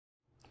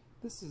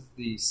This is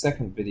the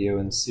second video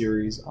in the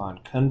series on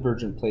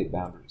convergent plate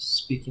boundaries,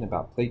 speaking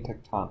about plate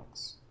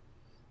tectonics.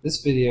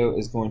 This video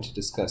is going to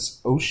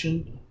discuss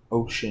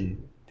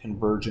ocean-ocean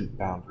convergent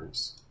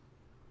boundaries.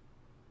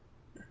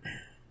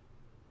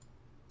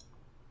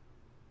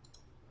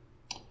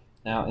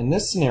 Now, in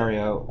this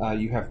scenario,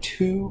 you have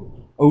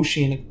two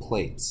oceanic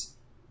plates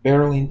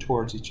barreling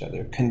towards each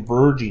other,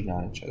 converging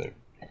on each other,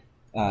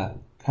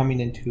 coming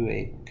into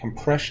a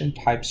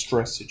compression-type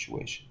stress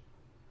situation.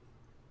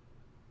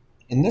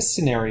 In this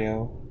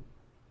scenario,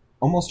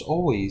 almost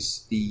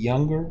always the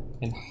younger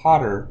and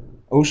hotter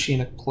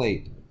oceanic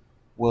plate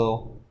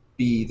will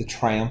be the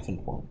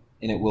triumphant one,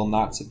 and it will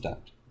not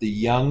subduct. The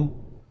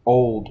young,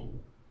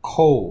 old,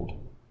 cold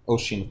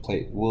oceanic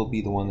plate will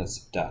be the one that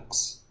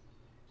subducts,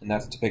 and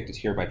that's depicted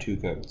here by two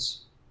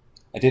goats.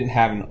 I didn't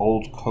have an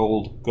old,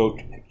 cold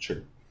goat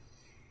picture.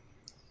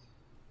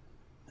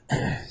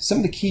 Some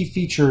of the key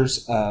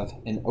features of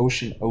an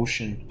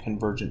ocean-ocean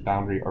convergent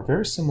boundary are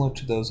very similar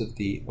to those of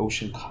the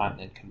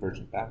ocean-continent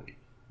convergent boundary.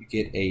 You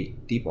get a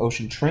deep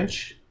ocean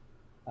trench,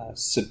 a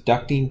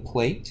subducting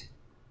plate,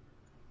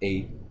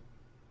 an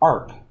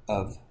arc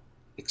of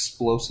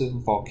explosive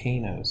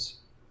volcanoes,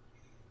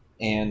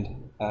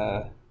 and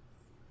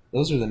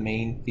those are the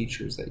main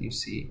features that you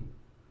see.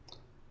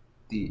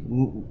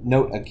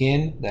 Note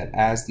again that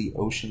as the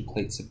ocean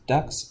plate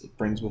subducts, it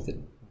brings with it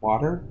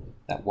water.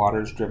 That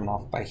water is driven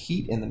off by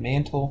heat in the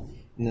mantle,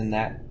 and then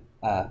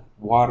that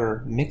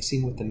water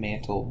mixing with the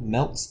mantle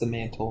melts the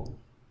mantle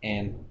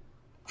and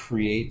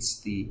creates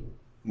the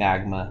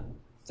magma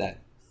that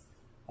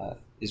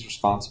is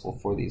responsible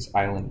for these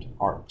island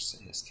arcs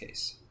in this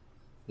case.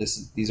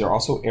 These are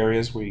also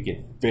areas where you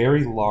get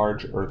very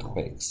large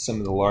earthquakes, some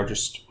of the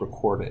largest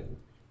recorded.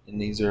 And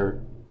these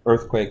are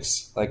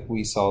earthquakes like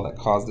we saw that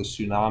caused the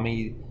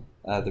tsunami,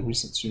 the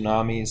recent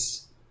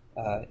tsunamis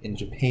in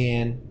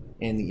Japan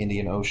and the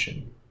Indian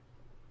Ocean.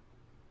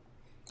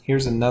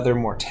 Here's another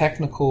more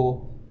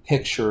technical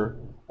picture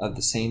of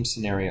the same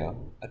scenario.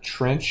 A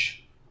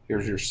trench,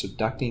 here's your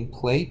subducting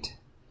plate,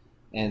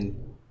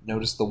 and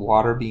notice the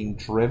water being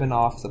driven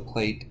off the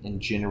plate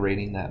and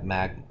generating that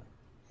magma.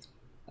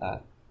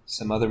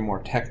 Some other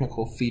more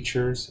technical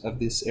features of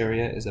this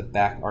area is a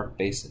back arc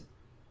basin.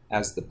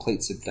 As the plate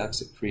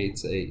subducts, it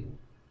creates a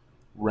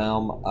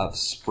realm of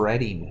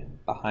spreading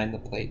behind the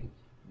plate,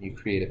 and you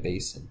create a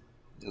basin,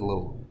 a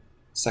little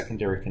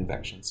secondary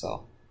convection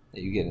cell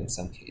that you get in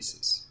some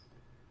cases.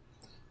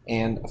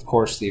 And of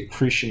course the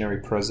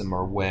accretionary prism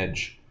or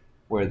wedge,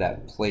 where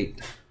that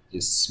plate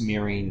is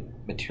smearing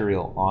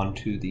material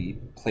onto the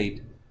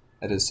plate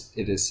that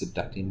it is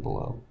subducting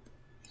below.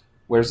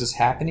 Where is this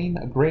happening?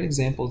 A great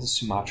example is the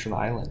Sumatran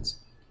Islands.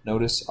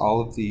 Notice all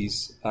of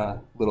these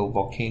little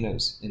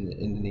volcanoes in the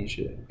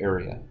Indonesia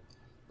area.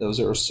 Those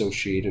are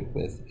associated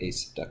with a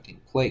subducting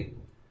plate.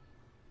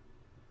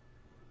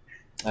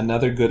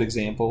 Another good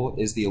example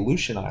is the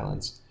Aleutian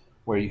Islands,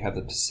 where you have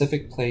the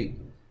Pacific plate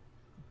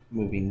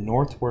moving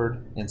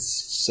northward and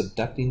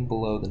subducting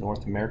below the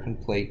North American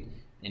plate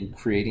and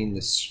creating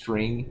this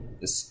string,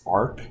 this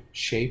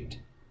arc-shaped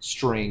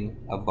string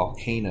of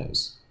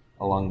volcanoes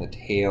along the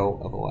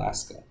tail of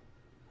Alaska.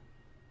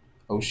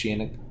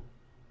 Oceanic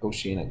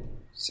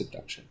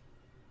subduction.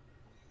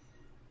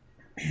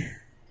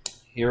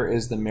 Here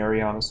is the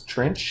Marianas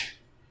Trench,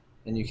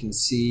 and you can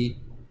see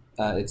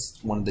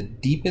it's one of the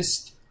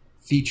deepest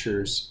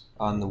features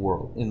in the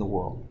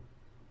world,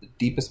 the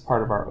deepest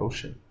part of our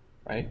ocean,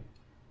 right?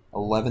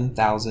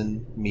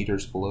 11,000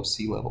 meters below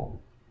sea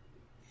level.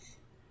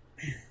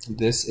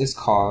 This is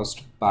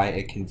caused by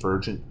a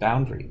convergent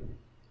boundary,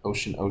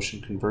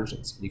 ocean-ocean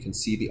convergence. You can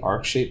see the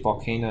arc-shaped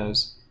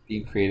volcanoes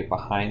being created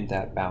behind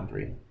that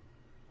boundary.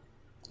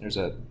 There's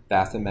a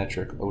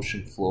bathymetric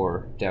ocean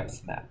floor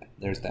depth map.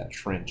 There's that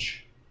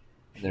trench,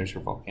 and there's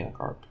your volcanic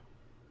arc.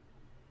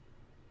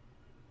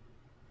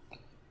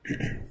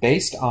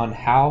 Based on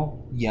how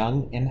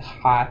young and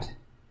hot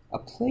a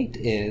plate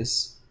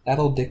is,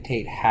 that'll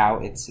dictate how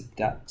it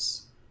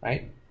subducts,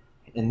 right?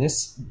 In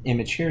this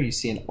image here, you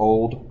see an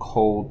old,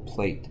 cold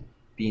plate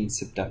being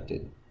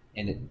subducted,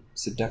 and it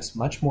subducts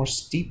much more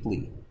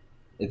steeply.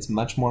 It's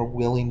much more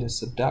willing to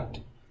subduct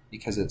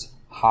because it's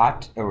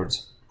hot, or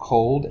it's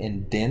cold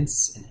and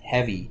dense and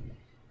heavy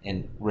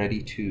and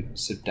ready to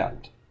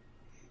subduct.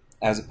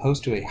 As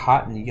opposed to a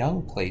hot and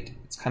young plate,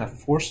 it's kind of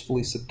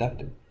forcefully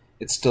subducted.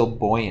 It's still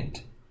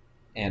buoyant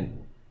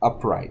and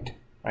upright,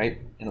 right?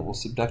 And it will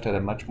subduct at a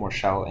much more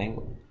shallow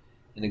angle.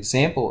 An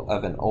example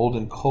of an old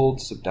and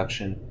cold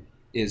subduction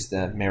is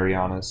the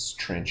Marianas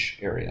Trench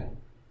area.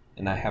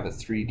 And I have a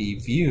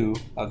 3D view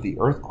of the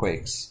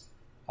earthquakes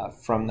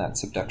from that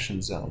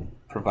subduction zone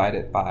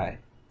provided by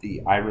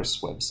the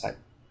IRIS website.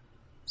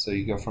 So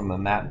you go from a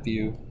map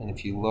view, and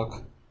if you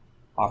look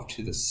off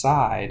to the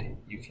side,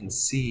 you can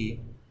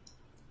see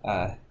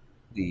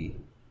the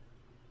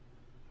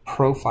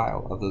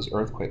profile of those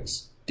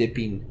earthquakes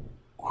dipping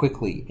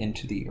quickly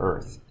into the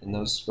earth, and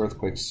those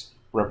earthquakes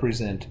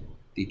represent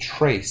the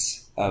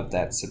trace of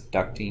that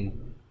subducting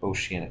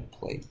oceanic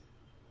plate.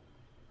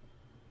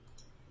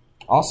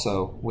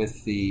 Also,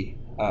 with the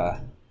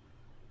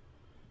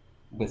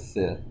with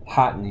the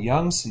hot and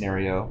young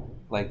scenario,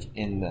 like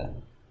in the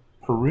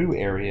Peru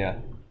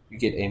area, you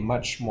get a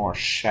much more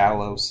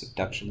shallow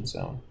subduction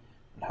zone.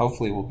 And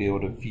hopefully we'll be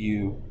able to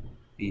view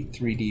the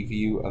 3D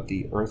view of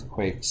the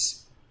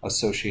earthquakes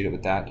associated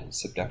with that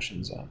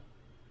subduction zone.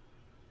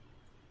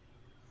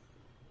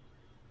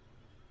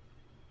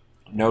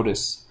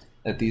 Notice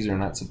that these are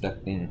not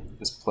subducting,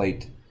 this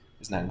plate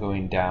is not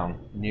going down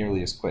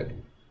nearly as quick.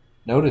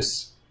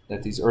 Notice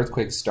that these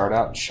earthquakes start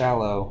out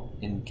shallow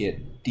and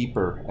get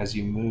deeper as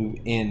you move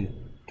in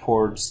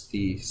towards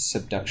the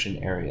subduction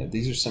area.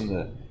 These are some of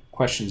the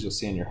questions you'll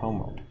see in your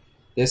homework.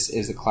 This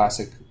is a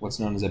classic, what's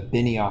known as a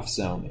Benioff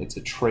zone. It's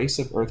a trace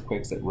of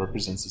earthquakes that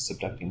represents a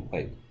subducting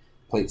plate.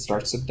 The plate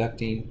starts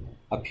subducting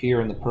up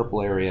here in the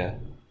purple area,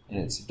 and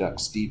it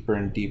subducts deeper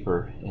and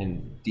deeper,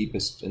 and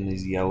deepest in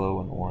these yellow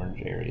and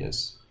orange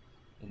areas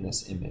in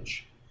this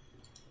image.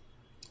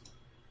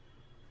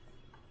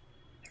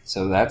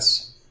 So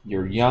that's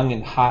your young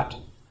and hot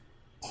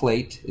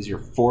plate is your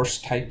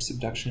force type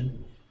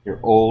subduction. Your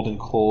old and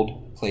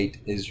cold plate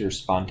is your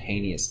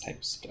spontaneous type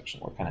of subduction,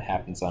 where it kind of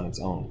happens on its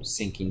own,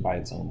 sinking by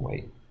its own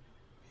weight.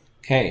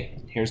 Okay,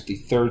 here's the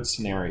third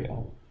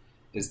scenario,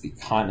 is the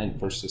continent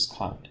versus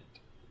continent.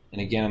 And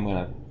again, I'm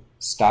going to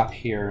stop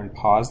here and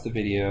pause the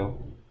video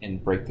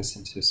and break this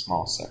into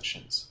small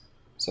sections.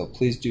 So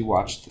please do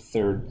watch the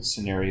third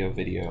scenario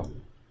video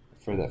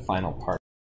for the final part.